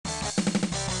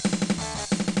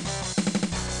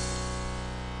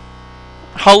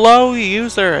Hello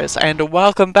users, and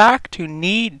welcome back to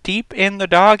Knee Deep in the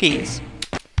Doggies.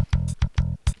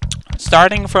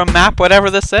 Starting from map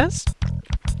whatever this is.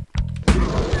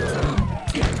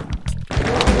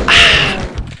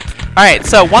 Alright,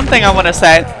 so one thing I want to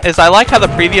say is I like how the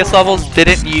previous levels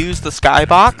didn't use the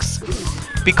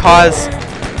skybox, because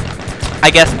I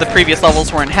guess the previous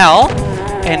levels were in hell,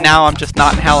 and now I'm just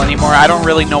not in hell anymore. I don't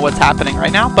really know what's happening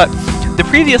right now, but the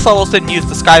previous levels didn't use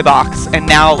the skybox, and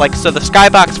now, so the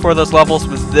skybox for those levels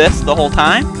was this the whole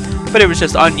time, but it was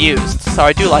just unused, so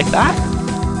I do like that.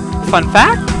 Fun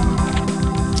fact.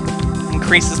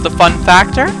 Increases the fun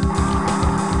factor.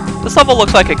 This level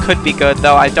looks like it could be good,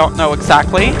 though I don't know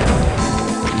exactly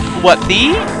what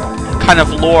the kind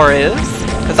of lore is,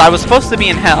 because I was supposed to be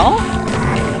in hell,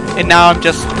 and now I'm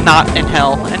just not in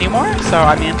hell anymore, so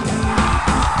I mean,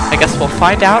 I guess we'll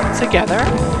find out together.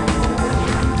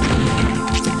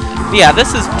 But yeah,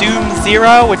 this is Doom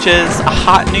 0, which is a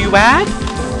hot new ad,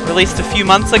 released a few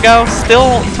months ago,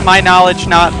 still, to my knowledge,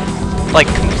 not,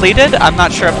 completed. I'm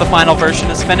not sure if the final version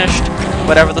is finished,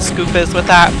 whatever the scoop is with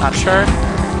that, I'm not sure.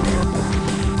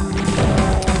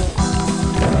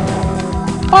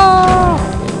 Oh!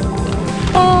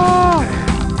 Oh!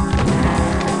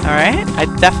 Alright, I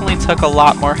definitely took a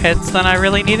lot more hits than I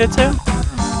really needed to.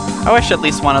 I wish at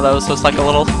least one of those was like a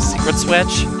little secret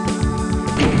switch.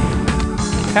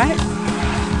 Okay.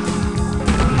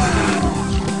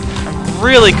 I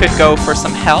really could go for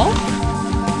some health.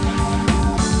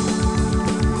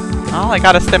 Oh, I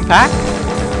got a stim pack.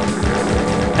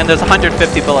 And there's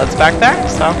 150 bullets back there,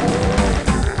 so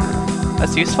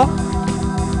that's useful.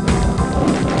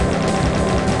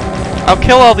 I'll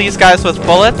kill all these guys with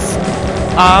bullets,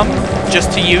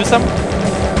 just to use them.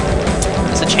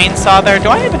 There's a chainsaw there. Do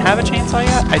I even have a chainsaw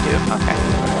yet? I do. Okay.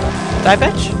 Die,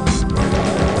 bitch.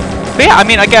 But yeah, I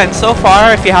mean, again, so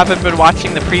far, if you haven't been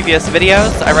watching the previous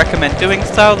videos, I recommend doing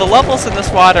so. The levels in this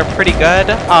WAD are pretty good.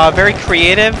 Very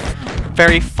creative,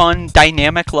 very fun,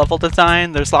 dynamic level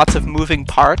design. There's lots of moving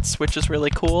parts, which is really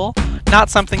cool. Not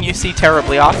something you see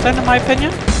terribly often, in my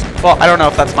opinion. Well, I don't know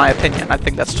if that's my opinion. I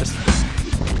think that's just,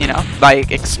 you know, my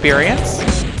experience.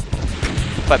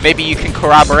 But maybe you can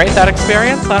corroborate that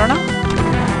experience, I don't know.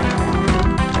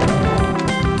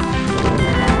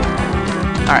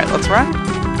 Alright, let's run.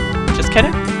 Just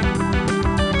kidding.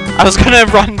 I was gonna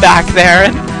run back there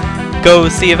and go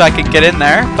see if I could get in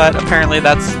there, but apparently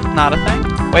that's not a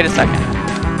thing. Wait a second.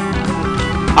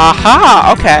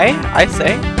 Aha! Okay, I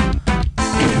see.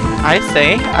 I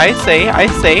see, I see, I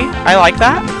see. I like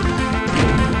that.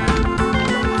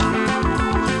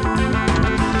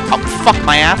 Oh, fuck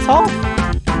my asshole.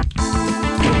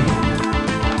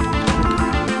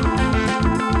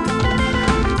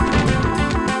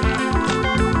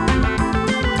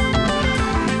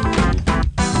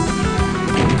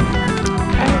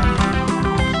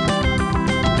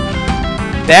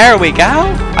 There we go!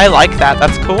 I like that,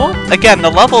 that's cool. Again, the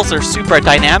levels are super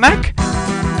dynamic.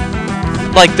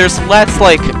 Like, there's less,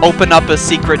 open up a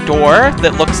secret door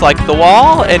that looks like the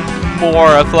wall, and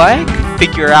more of,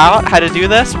 figure out how to do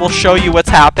this. We'll show you what's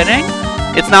happening.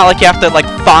 It's not like you have to,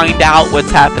 find out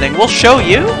what's happening. We'll show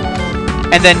you,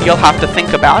 and then you'll have to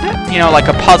think about it. You know, like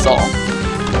a puzzle.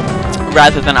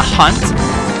 Rather than a hunt,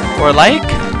 or,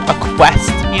 a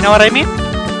quest. You know what I mean?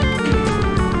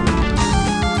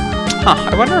 Huh,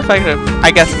 I wonder if I could have... I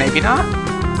guess maybe not.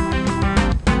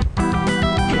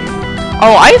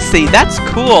 Oh, I see. That's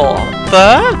cool.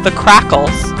 The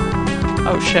crackles.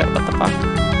 Oh shit, what the fuck?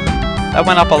 That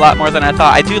went up a lot more than I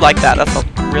thought. I do like that. That's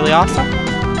really awesome.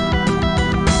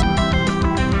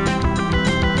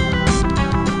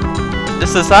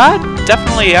 This is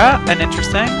definitely an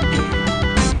interesting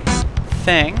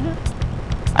thing.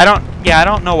 I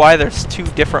don't know why there's two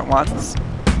different ones.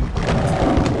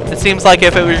 It seems like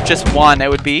if it was just one, it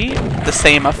would be the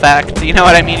same effect. You know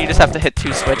what I mean? You just have to hit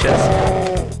two switches.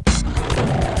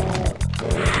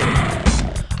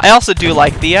 I also do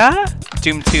like the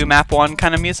Doom 2 Map 1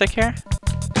 kind of music here.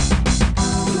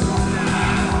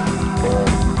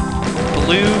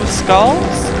 Blue skulls.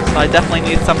 So I definitely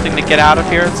need something to get out of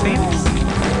here, it seems.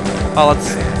 Oh,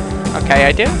 let's... Okay,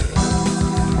 I do.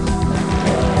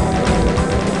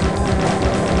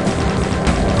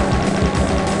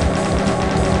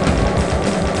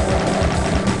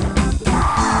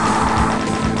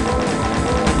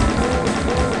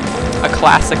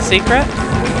 Classic secret.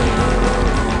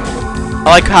 I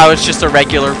like how it's just a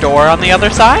regular door on the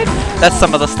other side. That's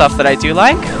some of the stuff that I do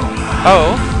like.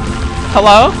 Oh.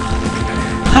 Hello?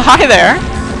 Hi there.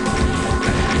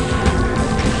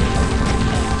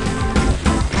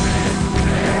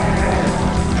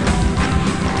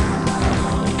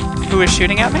 Who is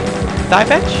shooting at me? Die,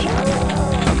 bitch?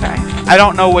 Okay. I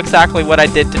don't know exactly what I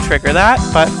did to trigger that,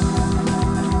 but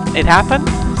it happened,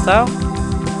 so.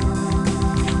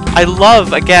 I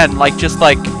love, again, like, just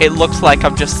like, it looks like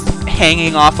I'm just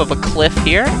hanging off of a cliff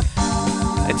here.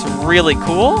 It's really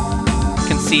cool. You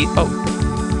can see, oh.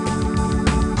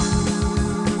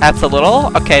 That's a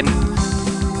little, okay.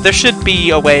 There should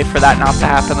be a way for that not to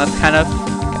happen. That's kind of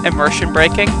immersion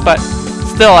breaking, but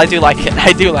still, I do like it.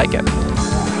 I do like it.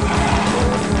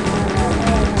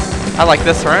 I like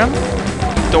this room.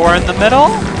 Door in the middle.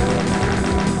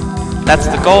 That's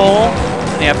the goal.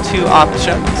 And you have two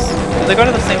options. Do they go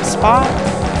to the same spot?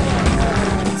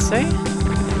 Let's see.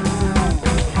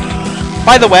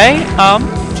 By the way,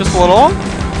 just a little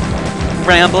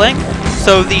rambling.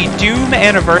 So the Doom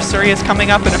anniversary is coming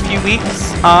up in a few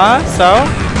weeks. So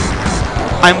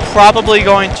I'm probably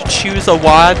going to choose a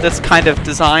WAD that's kind of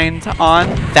designed on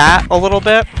that a little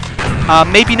bit.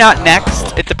 Maybe not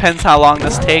next. It depends how long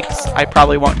this takes. I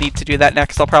probably won't need to do that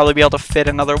next. I'll probably be able to fit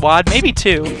another WAD, maybe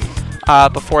two,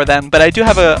 before then. But I do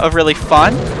have a really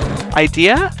fun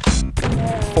idea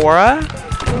for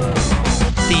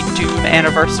the Doom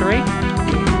anniversary,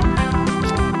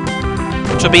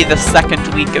 which will be the second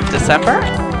week of December.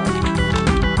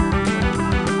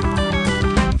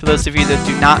 For those of you that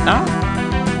do not know.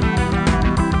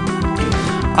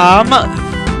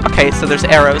 Okay, so there's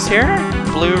arrows here.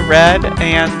 Blue, red,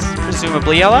 and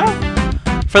presumably yellow.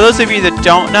 For those of you that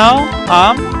don't know,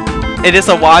 it is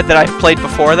a WAD that I've played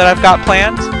before that I've got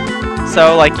planned.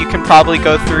 So, like, you can probably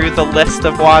go through the list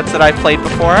of WADs that I've played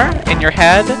before in your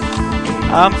head.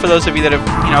 For those of you that have,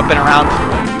 you know, been around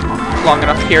long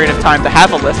enough period of time to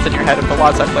have a list in your head of the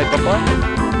WADs I've played before.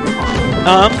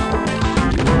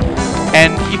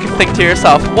 And you can think to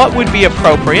yourself, what would be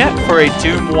appropriate for a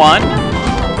Doom 1,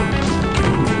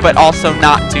 but also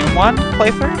not Doom 1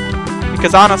 playthrough?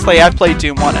 Because honestly, I've played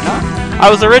Doom 1 enough. I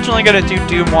was originally going to do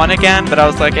Doom 1 again, but I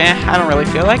was like, I don't really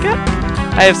feel like it.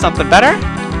 I have something better.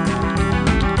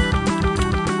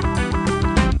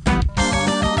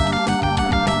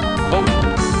 Oh,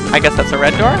 I guess that's a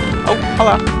red door. Oh,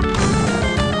 hello.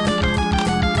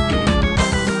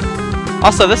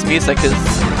 Also, this music is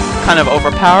kind of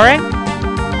overpowering.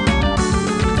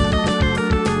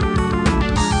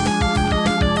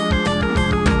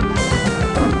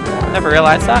 Never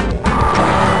realized that.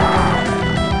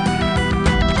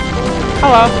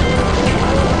 Hello.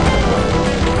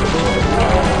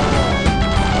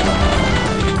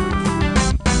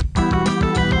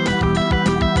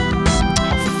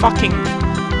 Oh, fucking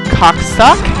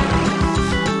cocksuck.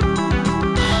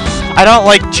 I don't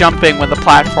like jumping when the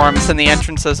platforms and the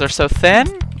entrances are so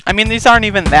thin. I mean, these aren't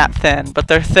even that thin, but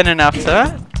they're thin enough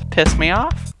to piss me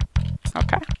off.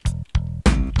 Okay.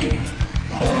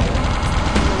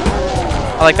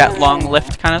 I like that long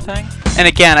lift kind of thing. And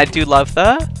again, I do love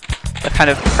the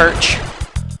kind of perch,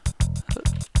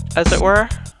 as it were.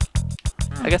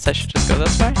 I guess I should just go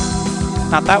this way.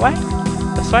 Not that way.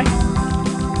 This way.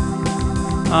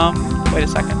 Wait a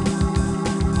second.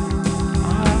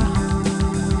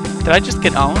 Did I just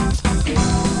get owned?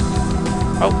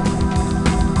 Oh.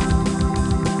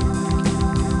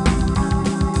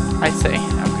 I see.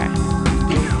 Okay.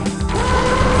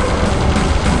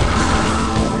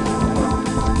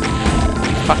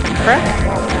 Fucking prick.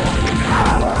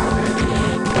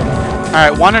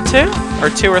 Alright, 1 or 2? Or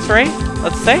 2 or 3?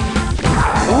 Let's see.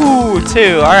 Ooh,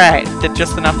 2. Alright. Did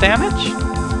just enough damage?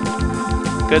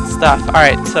 Good stuff.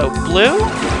 Alright, so blue.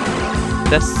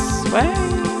 This way?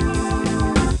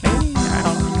 Maybe? I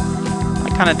don't know. I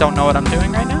kind of don't know what I'm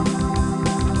doing right now.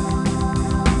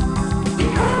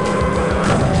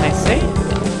 I see.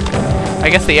 I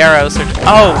guess the arrows are...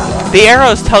 Oh! The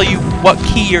arrows tell you what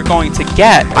key you're going to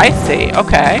get. I see.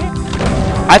 Okay.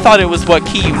 I thought it was what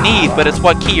key you need, but it's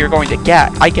what key you're going to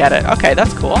get. I get it. Okay,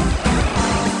 that's cool.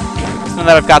 So now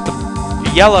that I've got the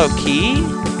yellow key,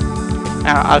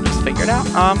 I'll just figure it out.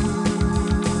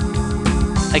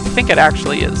 I think it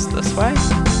actually is this way.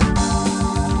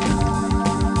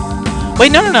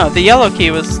 Wait, no. The yellow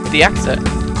key was the exit.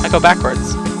 I go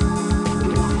backwards.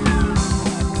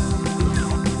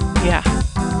 Yeah.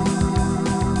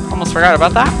 Almost forgot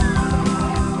about that.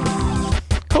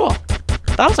 Cool.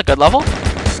 That was a good level.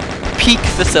 Peak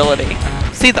facility.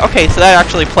 See, okay, so that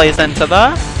actually plays into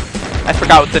the... I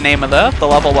forgot what the name of the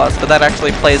level was, but that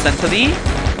actually plays into the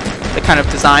kind of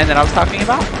design that I was talking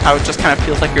about. How it just kind of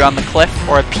feels like you're on the cliff,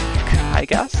 or a peak, I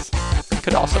guess.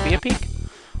 Could also be a peak.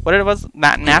 What it was?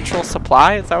 Natural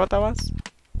supply? Is that what that was?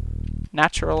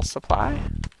 Natural supply?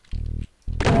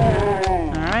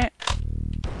 Alright.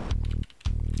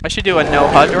 I should do a no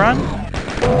HUD run.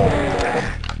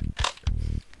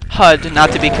 HUD,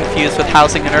 not to be confused with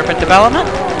housing and urban development.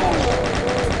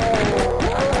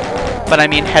 but I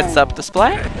mean heads-up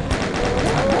display.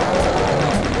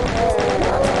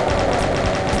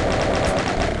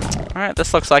 Alright,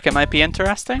 this looks like it might be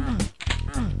interesting.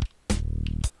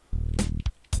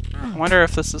 I wonder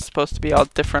if this is supposed to be all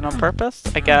different on purpose?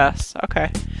 I guess.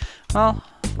 Okay. Well,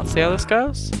 let's see how this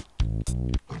goes.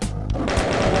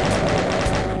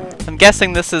 I'm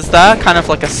guessing this is the kind of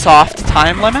like a soft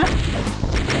time limit.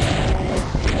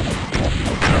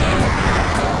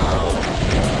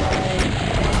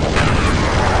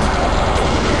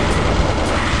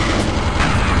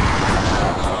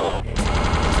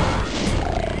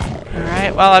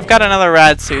 Alright, well, I've got another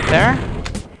rad suit there.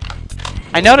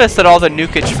 I noticed that all the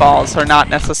nukage falls are not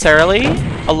necessarily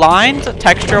aligned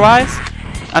texture-wise.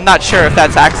 I'm not sure if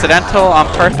that's accidental, on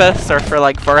purpose, or for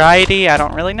like variety. I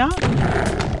don't really know.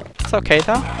 It's okay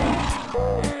though.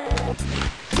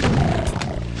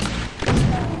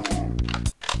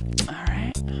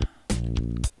 Alright.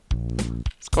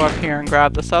 Let's go up here and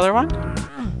grab this other one.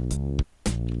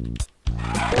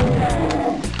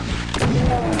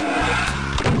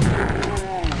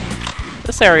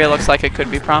 This area looks like it could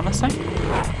be promising.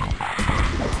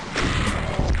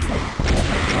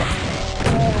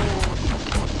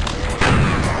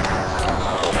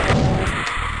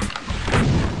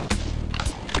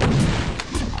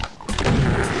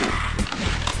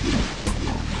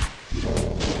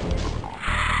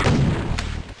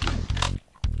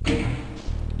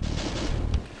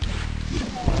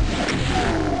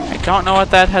 I don't know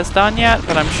what that has done yet,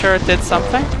 but I'm sure it did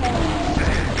something.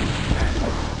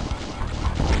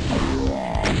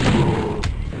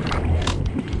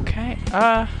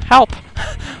 Help!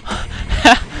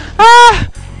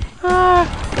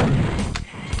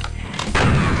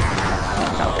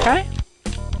 Okay.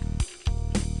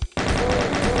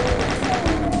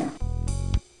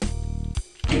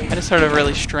 I just heard a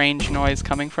really strange noise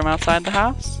coming from outside the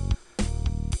house.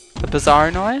 A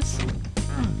bizarre noise.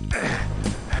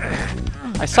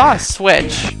 I saw a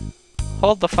switch.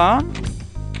 Hold the phone.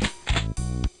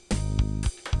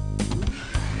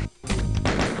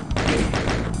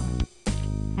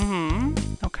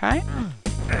 Okay.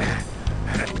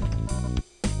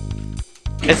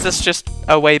 Is this just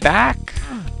a way back?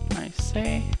 I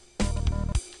see.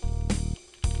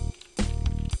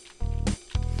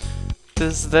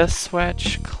 Does this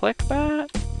switch click that?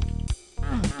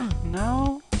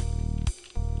 No.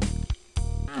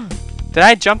 Did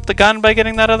I jump the gun by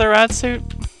getting that other rad suit?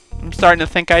 I'm starting to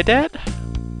think I did.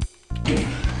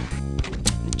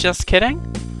 Just kidding.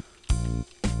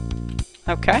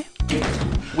 Okay.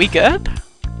 We good?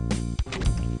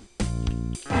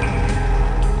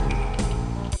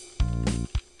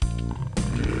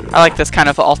 I like this kind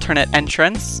of alternate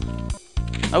entrance.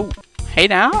 Oh, hey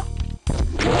now.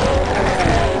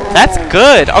 That's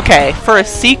good. Okay, for a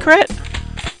secret,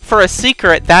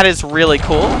 that is really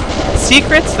cool.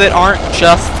 Secrets that aren't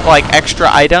just like extra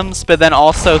items, but then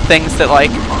also things that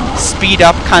like speed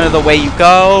up kind of the way you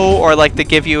go, or like to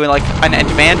give you like an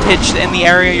advantage in the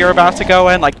area you're about to go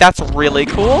in. Like that's really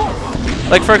cool.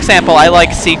 Like for example, I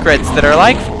like secrets that are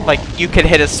like you could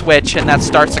hit a switch and that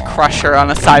starts a crusher on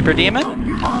a cyber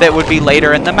demon that would be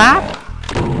later in the map.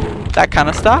 That kind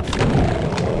of stuff.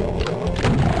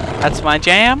 That's my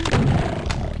jam.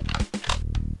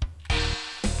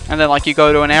 And then like you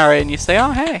go to an area and you say,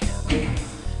 oh hey,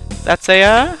 that's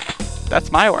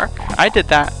my work. I did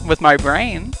that with my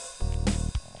brain.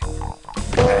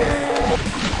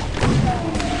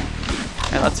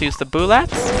 And let's use the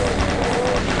bullets.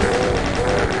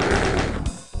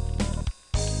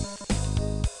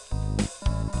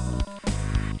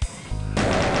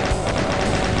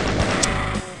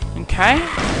 Okay.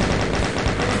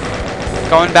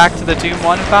 Going back to the Doom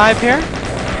 1 vibe here.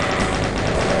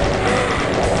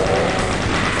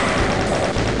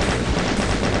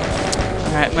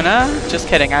 Alright, I'm gonna... Just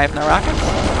kidding, I have no rockets.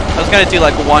 I was gonna do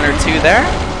like 1 or 2 there,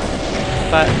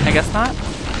 but I guess not.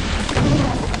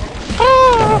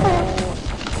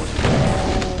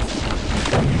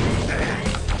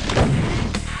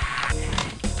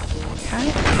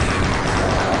 Okay.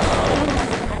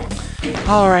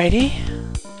 Alrighty.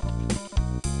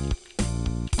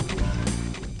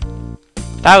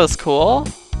 That was cool.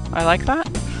 I like that.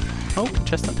 Oh,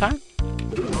 just in time.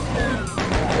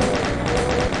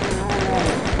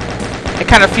 It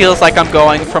kind of feels like I'm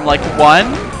going from like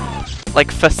one like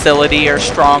facility or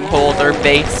stronghold or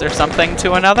base or something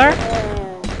to another.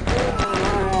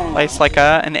 It's like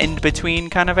an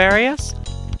in-between kind of areas.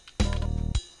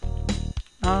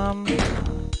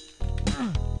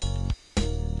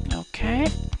 Okay.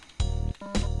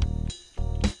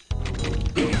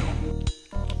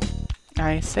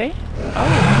 I see.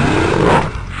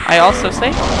 Oh. I also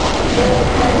see.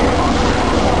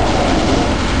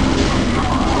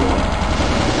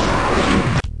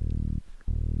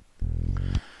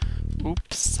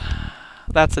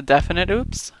 That's a definite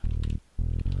oops.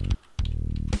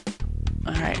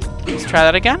 Alright, let's try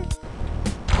that again.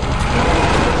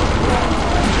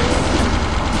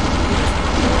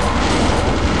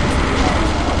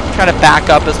 Try to back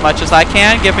up as much as I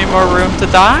can, give me more room to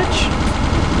dodge.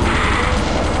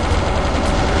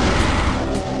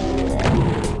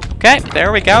 Okay,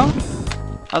 there we go.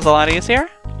 That was a lot easier.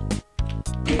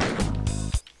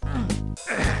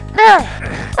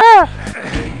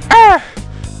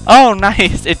 Oh,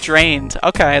 nice. It drained.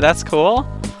 Okay, that's cool.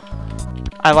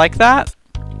 I like that.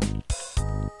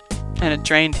 And it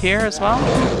drained here as well.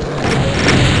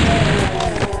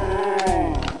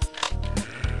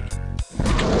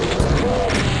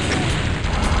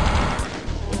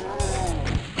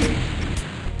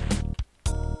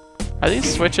 Are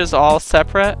these switches all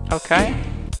separate? Okay.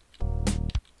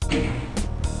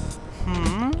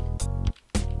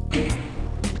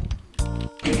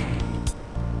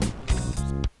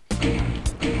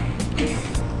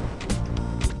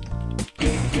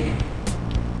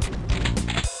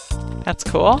 That's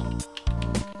cool.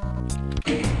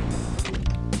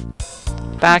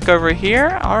 Back over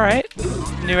here. Alright.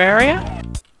 New area.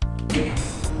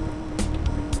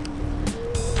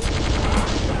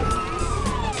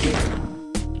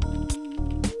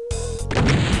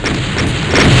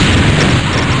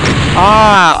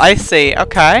 Ah, I see.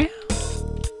 Okay.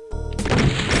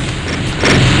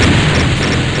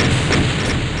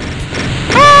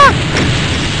 Ah!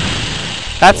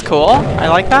 That's cool. I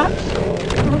like that.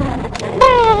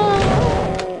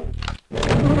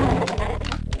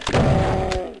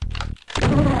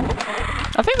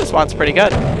 I think this one's pretty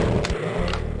good.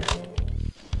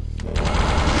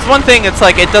 It's one thing, it's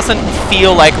like, it doesn't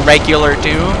feel like regular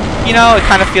Doom, you know? It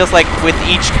kind of feels like with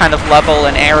each kind of level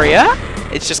and area,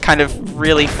 it's just kind of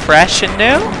really fresh and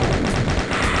new.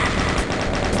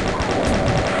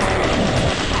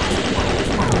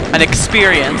 An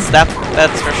experience,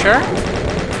 that's for sure.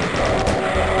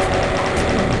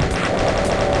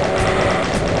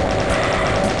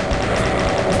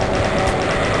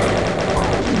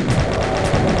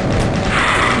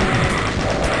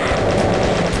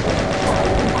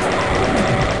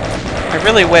 I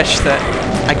really wish that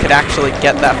I could actually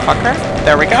get that fucker.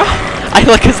 There we go. I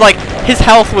look, cause like his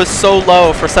health was so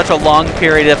low for such a long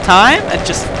period of time, and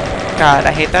just, God,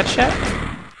 I hate that shit.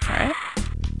 All right.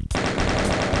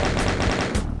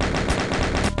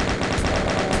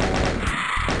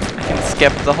 I can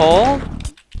skip the whole,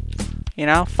 you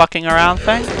know, fucking around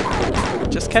thing.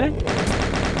 Just kidding.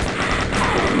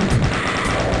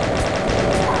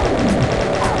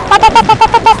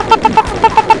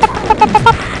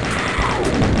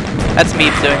 That's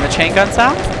me doing the chain gun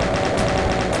sound.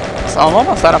 So I'm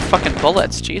almost out of fucking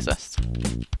bullets, Jesus.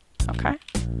 Okay.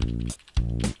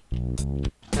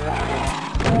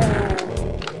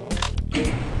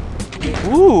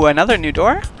 Ooh, another new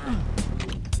door.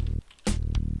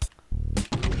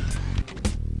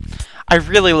 I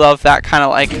really love that kind of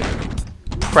like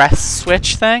press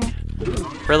switch thing.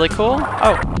 Really cool.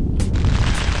 Oh.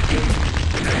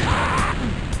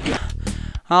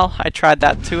 Well, I tried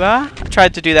that to, I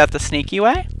tried to do that the sneaky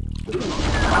way.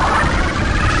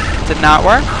 Did not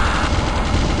work.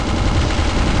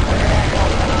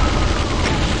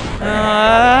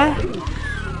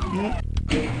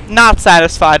 Not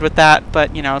satisfied with that,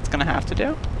 but, you know, it's gonna have to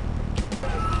do.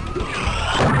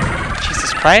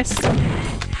 Jesus Christ.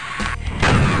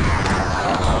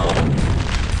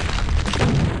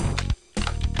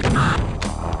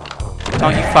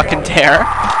 Don't you fucking dare.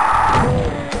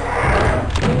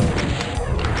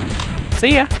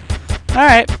 See ya.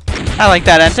 Alright. I like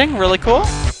that ending. Really cool.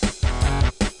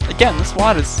 Again, this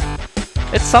WAD is...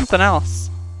 it's something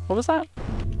else. What was that?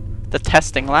 The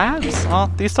testing labs?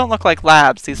 Well, these don't look like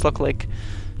labs. These look like...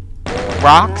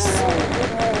 rocks?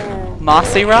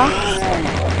 Mossy rocks?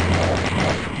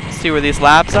 See where these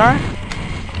labs are?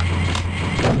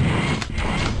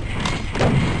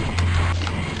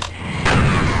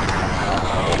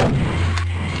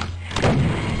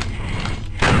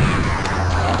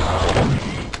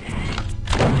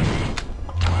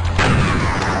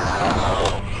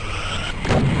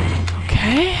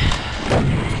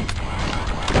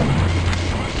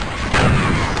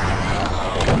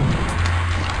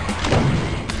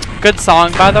 Good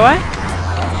song, by the way.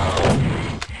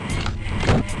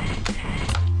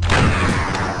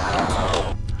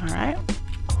 Alright.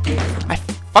 I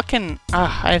fucking...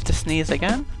 I have to sneeze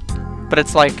again. But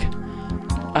it's like...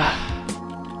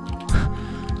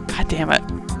 God damn it.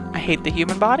 I hate the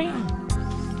human body.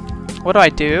 What do I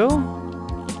do?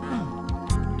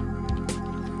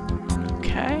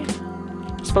 Okay.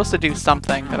 I'm supposed to do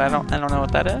something, but I don't know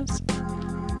what that is.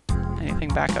 Anything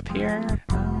anything back up here?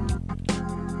 No.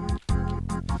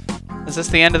 Is this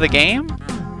the end of the game?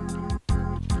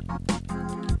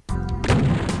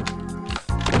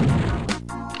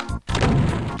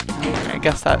 I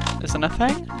guess that isn't a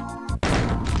thing.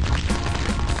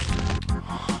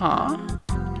 Huh.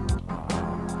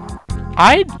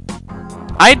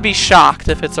 I'd be shocked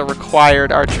if it's a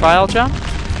required archvile jump.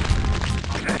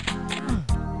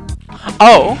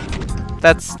 Oh,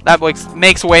 that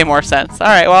makes way more sense. All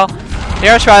right, well, the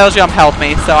archvile jump helped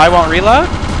me, so I won't reload.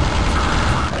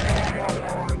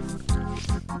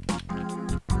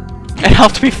 It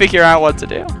helped me figure out what to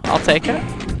do. I'll take it.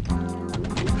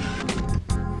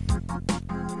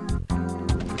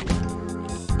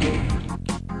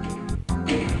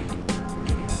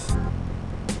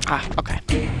 Ah, okay.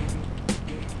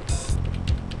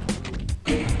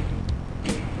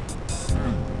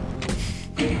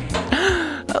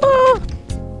 Oh!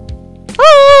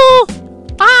 Oh!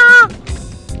 Ah!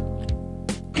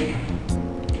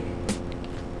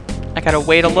 I gotta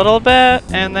wait a little bit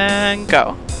and then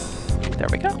go. There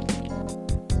we go.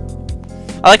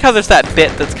 I like how there's that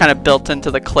bit that's kind of built into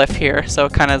the cliff here, so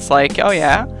it kind of is like, oh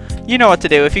yeah, you know what to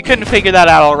do. If you couldn't figure that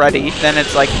out already, then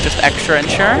it's like just extra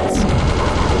insurance.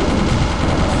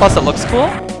 Plus it looks cool.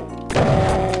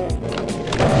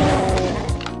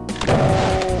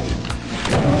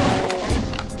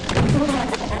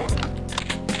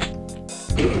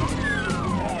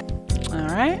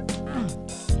 Alright.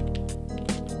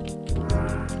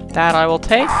 That I will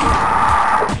take.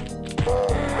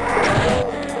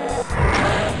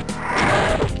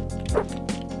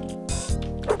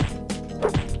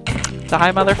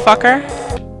 Die, motherfucker.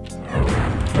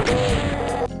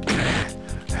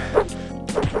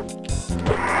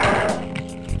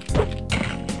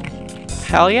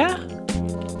 Hell yeah.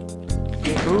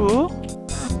 Ooh.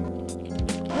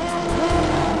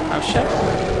 Oh shit.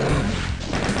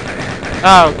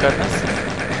 Oh goodness.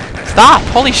 Stop!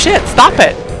 Holy shit, stop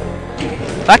it!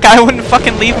 That guy wouldn't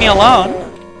fucking leave me alone.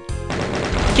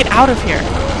 Get out of here.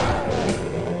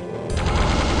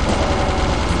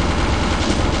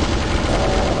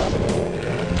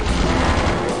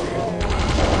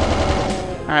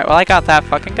 Alright, well I got that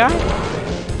fucking guy.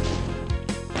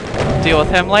 Deal with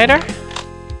him later.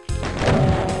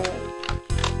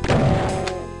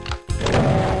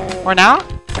 Or now?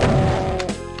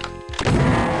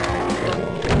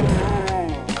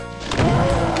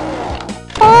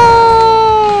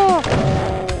 Oh!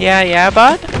 Yeah, yeah,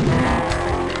 bud?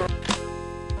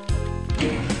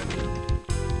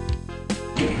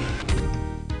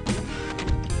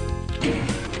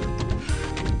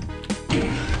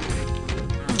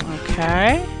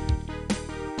 Okay.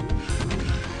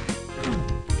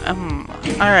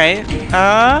 Alright.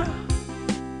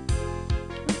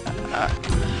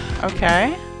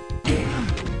 Okay.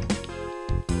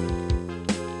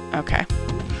 Okay.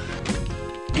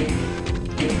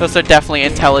 Those are definitely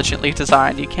intelligently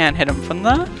designed. You can't hit them from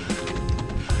the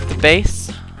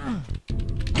base.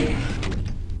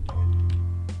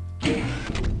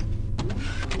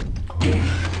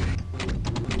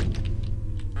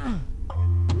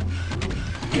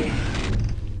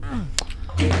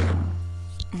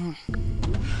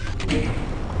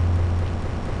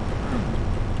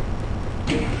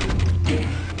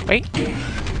 Wait.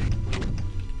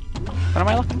 What am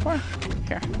I looking for?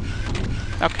 Here.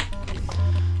 Okay.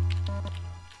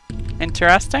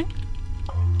 Interesting.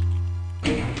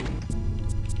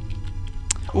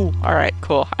 Ooh, alright,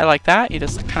 cool. I like that. You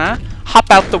just kinda hop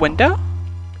out the window.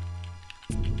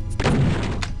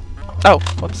 Oh,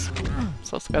 whoops.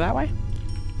 So let's go that way.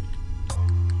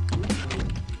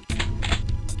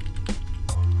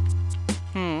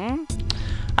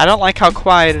 I don't like how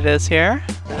quiet it is here.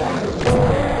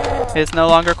 It is no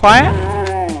longer quiet.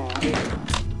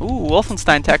 Ooh,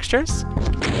 Wolfenstein textures.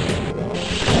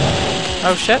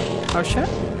 Oh shit, oh shit.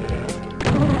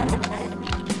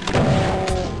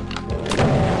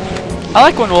 I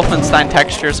like when Wolfenstein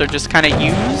textures are just kind of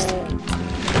used.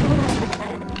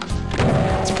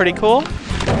 It's pretty cool.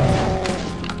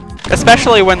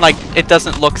 Especially when, like, it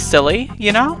doesn't look silly,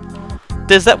 you know?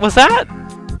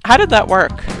 How did that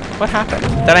work? What happened?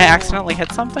 Did I accidentally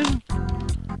hit something?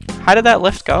 How did that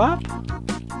lift go up?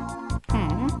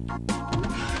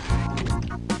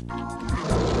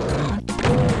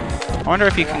 I wonder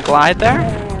if you can glide there?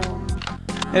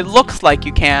 It looks like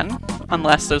you can,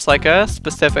 unless there's like a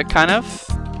specific kind of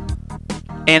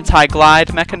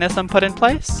anti-glide mechanism put in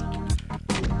place.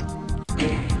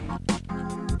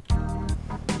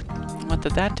 What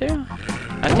did that do?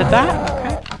 That did that?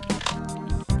 Okay.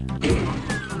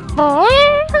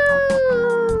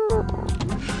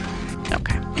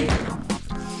 Okay.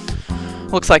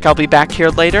 Looks like I'll be back here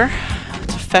later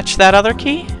to fetch that other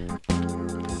key.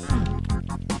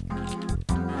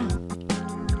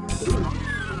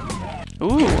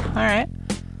 Ooh, alright.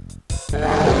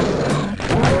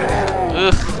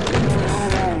 Ugh.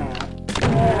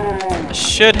 I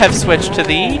should have switched to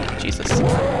the... Jesus.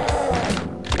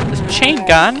 This chain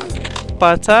gun,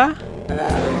 but,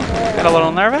 got a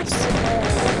little nervous.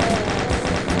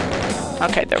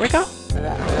 Okay, there we go.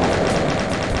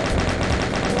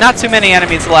 Not too many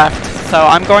enemies left, so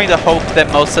I'm going to hope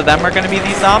that most of them are going to be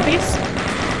these zombies.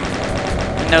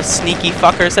 And no sneaky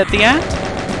fuckers at the end.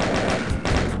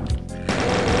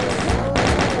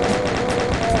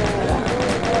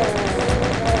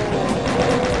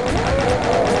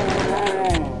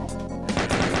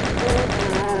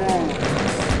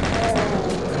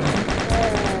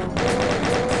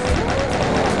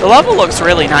 The level looks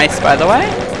really nice, by the way.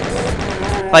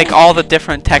 Like, all the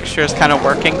different textures kind of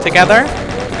working together.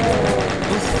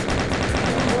 Oof.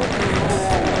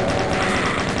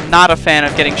 Not a fan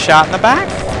of getting shot in the back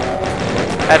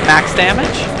at max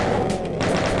damage.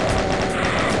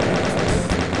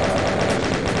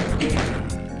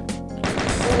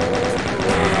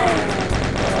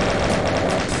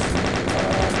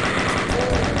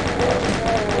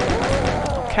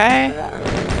 Okay.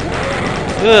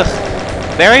 Ugh.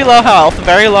 Very low health,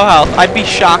 very low health. I'd be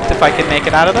shocked if I could make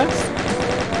it out of this.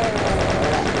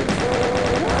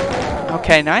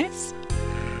 Okay, nice.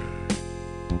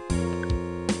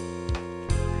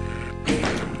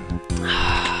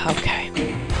 Okay.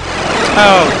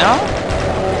 Oh, no?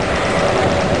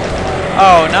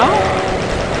 Oh, no?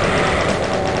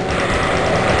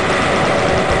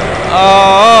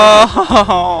 Oh.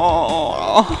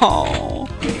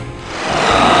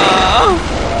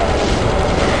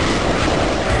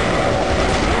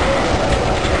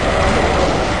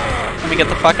 Let me get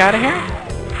the fuck out of here.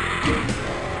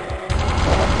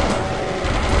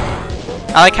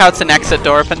 I like how it's an exit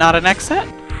door, but not an exit.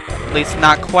 At least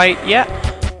not quite yet.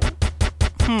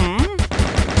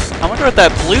 I wonder what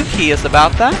that blue key is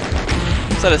about then.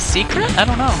 Is that a secret? I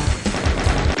don't know.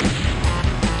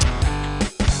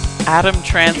 Atom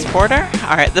transporter.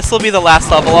 Alright, this will be the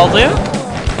last level I'll do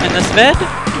in this vid.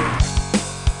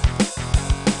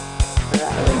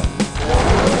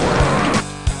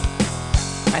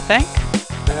 I think.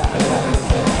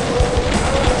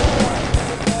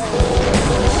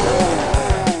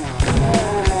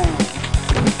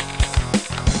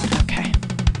 Okay.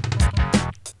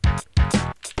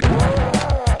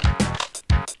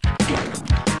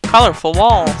 Colorful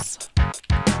walls.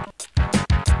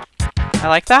 I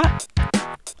like that.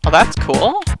 Oh, that's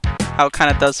cool. How it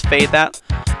kind of does fade that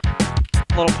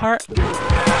little part.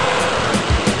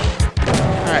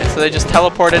 Alright, so they just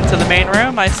teleported to the main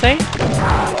room, I see.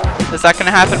 Is that going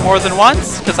to happen more than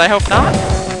once? Because I hope not.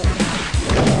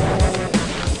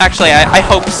 Actually, I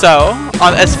hope so.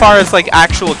 As far as like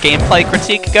actual gameplay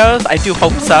critique goes, I do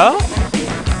hope so.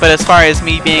 But as far as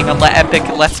me being an epic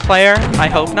Let's Player, I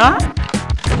hope not.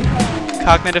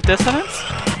 Cognitive dissonance?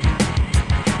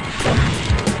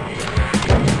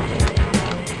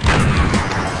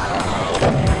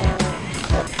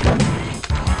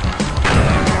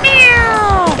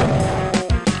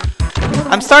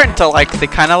 I'm starting to like the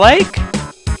kind of like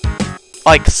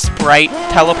sprite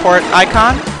teleport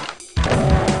icon.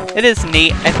 It is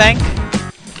neat, I think.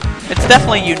 It's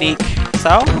definitely unique,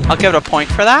 so I'll give it a point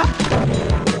for that.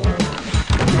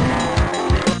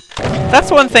 That's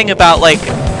one thing about like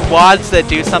WADs that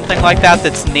do something like that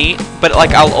that's neat, but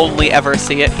like I'll only ever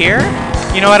see it here.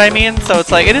 You know what I mean? So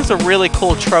it's like, it is a really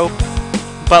cool trope,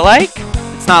 but like,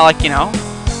 it's not like, you know,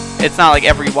 it's not like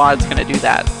every WAD's gonna do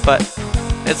that, but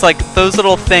it's like those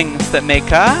little things that make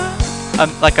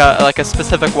like a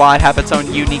specific WAD have its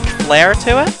own unique flair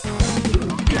to it.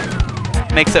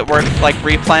 Makes it worth like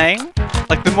replaying.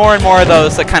 Like the more and more of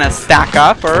those that kind of stack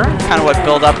up are kind of what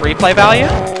build up replay value.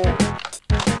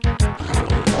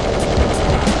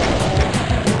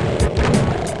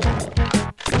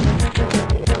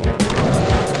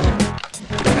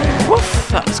 Woof,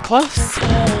 that was close.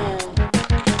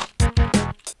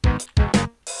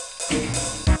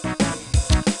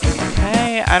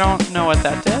 I don't know what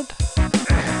that did.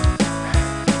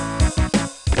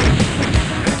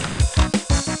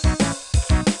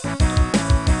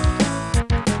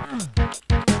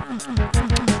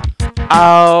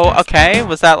 Oh, okay.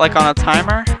 Was that like on a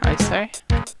timer? I see.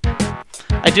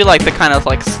 I do like the kind of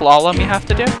like slalom you have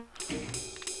to do.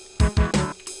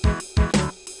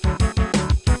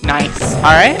 Nice.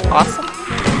 Alright, awesome.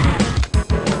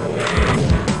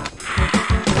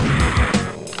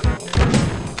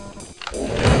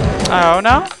 Oh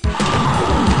no?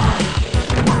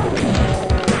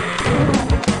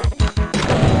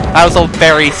 That was a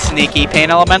very sneaky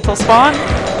pain elemental spawn.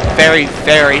 Very,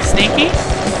 very sneaky.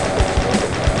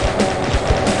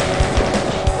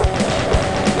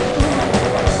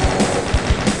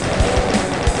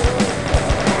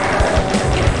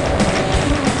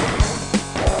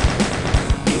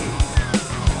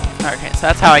 Okay, so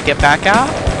that's how I get back out.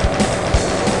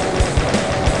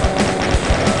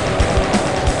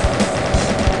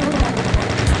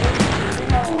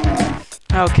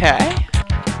 Okay.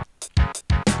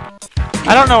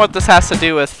 I don't know what this has to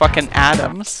do with fucking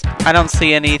atoms. I don't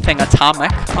see anything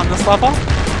atomic on this level.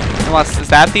 Unless, is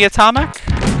that the atomic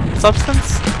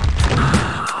substance?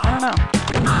 I don't know.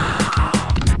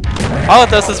 All it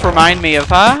does is remind me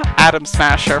of Atom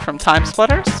Smasher from Time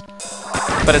Splitters.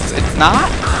 But it's not.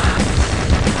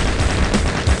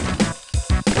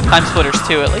 Time Splitters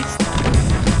 2 at least.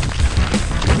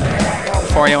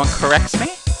 Before anyone corrects me.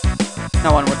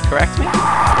 No one would correct me.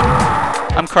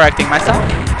 I'm correcting myself.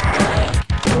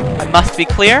 I must be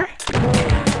clear.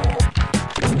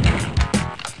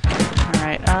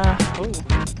 Alright, ooh.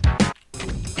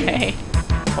 Hey.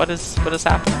 What is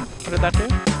happening? What did that do?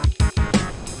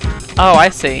 Oh, I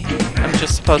see. I'm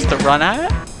just supposed to run at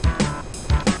it?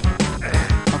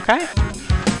 Okay.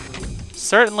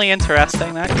 Certainly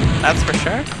interesting, that's for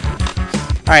sure.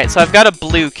 Alright, so I've got a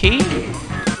blue key.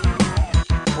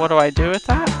 What do I do with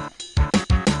that?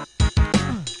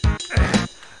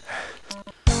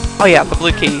 Oh yeah, the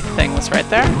blue key thing was right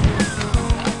there.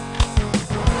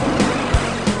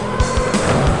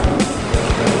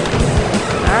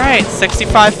 Alright,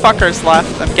 65 fuckers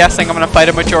left. I'm guessing I'm gonna fight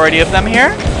a majority of them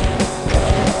here.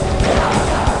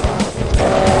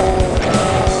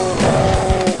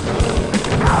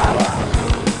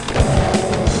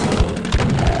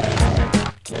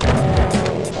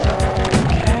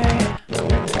 Okay.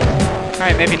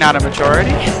 Alright, maybe not a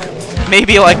majority.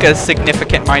 Maybe like a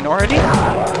significant minority.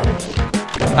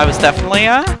 I was definitely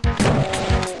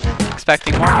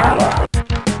expecting more here.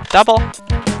 Double.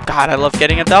 God, I love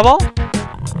getting a double.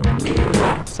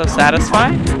 So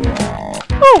satisfying.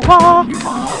 Ooh-wah.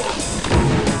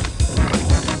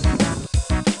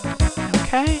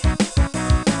 Okay.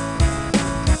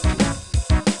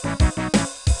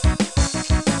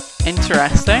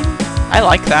 Interesting. I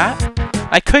like that.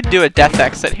 I could do a death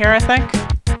exit here, I think.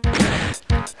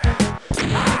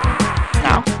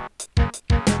 Now.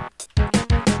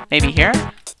 Maybe here?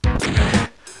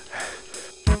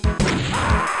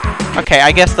 Okay,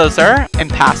 I guess those are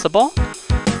impassable.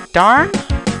 Darn.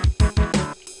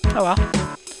 Oh well.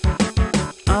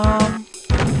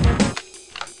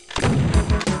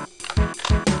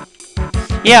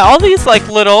 Yeah, all these like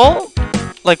little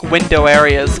like window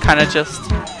areas kind of just,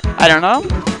 I don't know.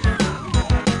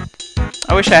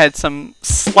 I wish I had some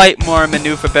slight more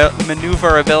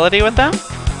maneuverability with them.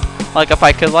 Like if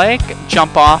I could like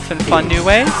jump off in fun new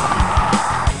ways.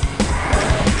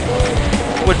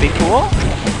 Would be cool.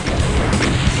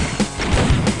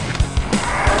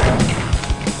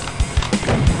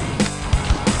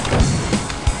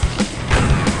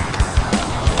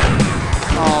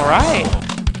 Alright.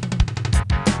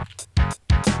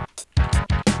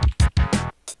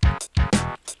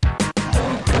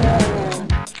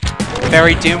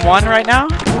 Very Doom 1 right now.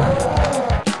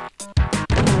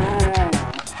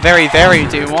 Very, very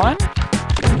Doom 1.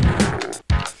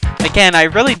 Again, I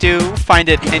really do find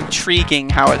it intriguing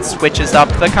how it switches up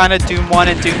the kind of Doom 1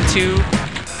 and Doom 2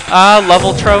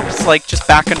 level tropes, like just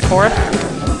back and forth.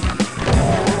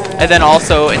 And then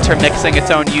also intermixing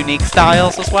its own unique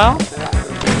styles as well.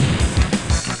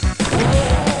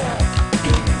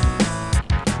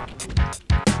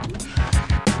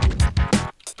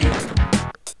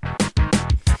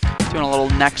 Doing a little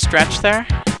neck stretch there.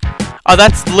 Oh,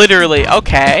 that's literally,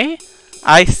 okay.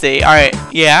 I see. Alright,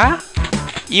 yeah.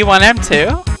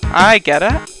 E1M2. I get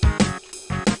it.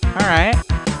 Alright.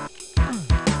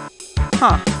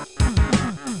 Huh.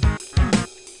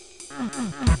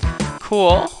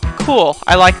 Cool. Cool.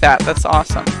 I like that. That's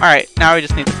awesome. Alright, now we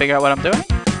just need to figure out what I'm doing.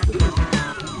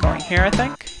 Going here, I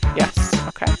think. Yes.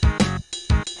 Okay.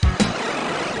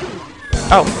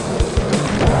 Oh.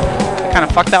 I kind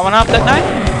of fucked that one up, didn't I?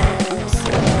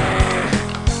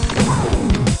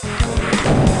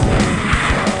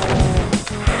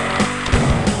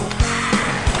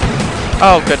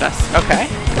 Oh, goodness. Okay.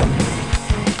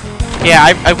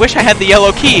 Yeah, I wish I had the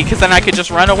yellow key, because then I could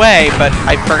just run away, but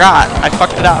I forgot. I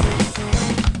fucked it up.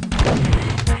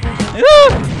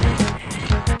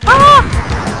 Ah!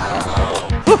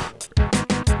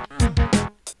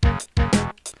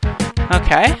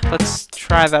 Okay, let's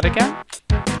try that again.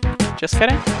 Just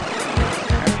kidding.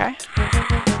 Okay.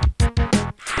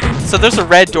 So there's a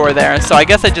red door there, so I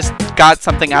guess I just got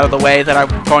something out of the way that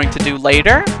I'm going to do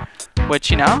later, which,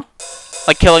 you know,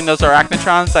 like killing those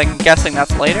arachnotrons, I'm guessing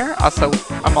that's later. Also,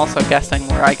 I'm also guessing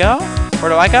where I go. Where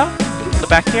do I go? So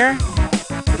back here?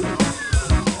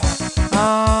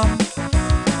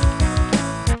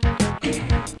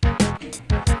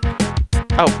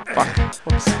 Oh, fuck.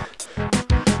 Whoops.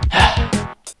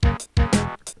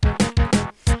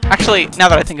 Actually, now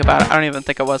that I think about it, I don't even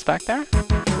think it was back there.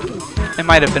 It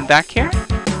might have been back here.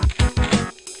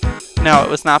 No,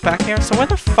 it was not back here. So where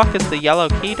the fuck is the yellow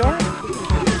key door?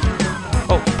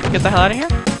 Oh, get the hell out of here.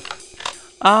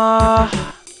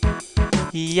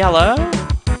 Yellow.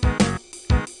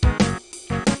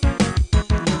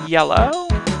 Yellow.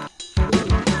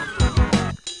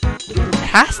 It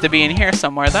has to be in here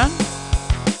somewhere then.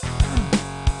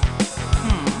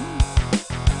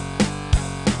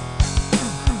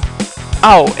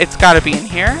 Oh, it's gotta be in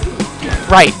here.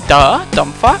 Right, duh,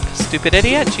 dumb fuck, stupid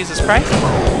idiot, Jesus Christ.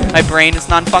 My brain is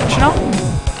non-functional.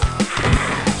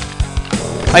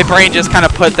 My brain just kind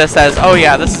of put this as, oh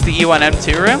yeah, this is the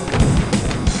E1M2 room.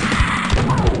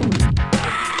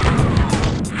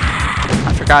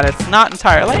 I forgot it's not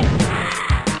entirely. Okay.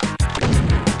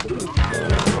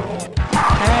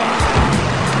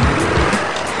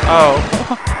 Oh,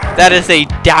 that is a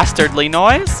dastardly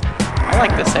noise. I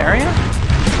like this area.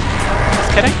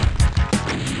 Just kidding.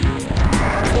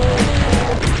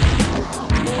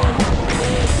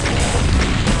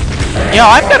 Yo,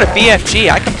 I've got a BFG.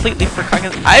 I completely forgot.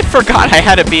 I forgot I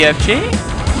had a BFG.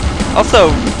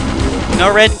 Also, no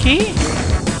red key?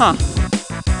 Huh.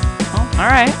 Well,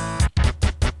 alright.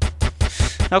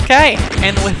 Okay,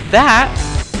 and with that,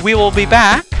 we will be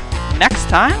back next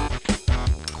time.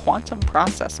 Quantum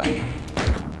processing.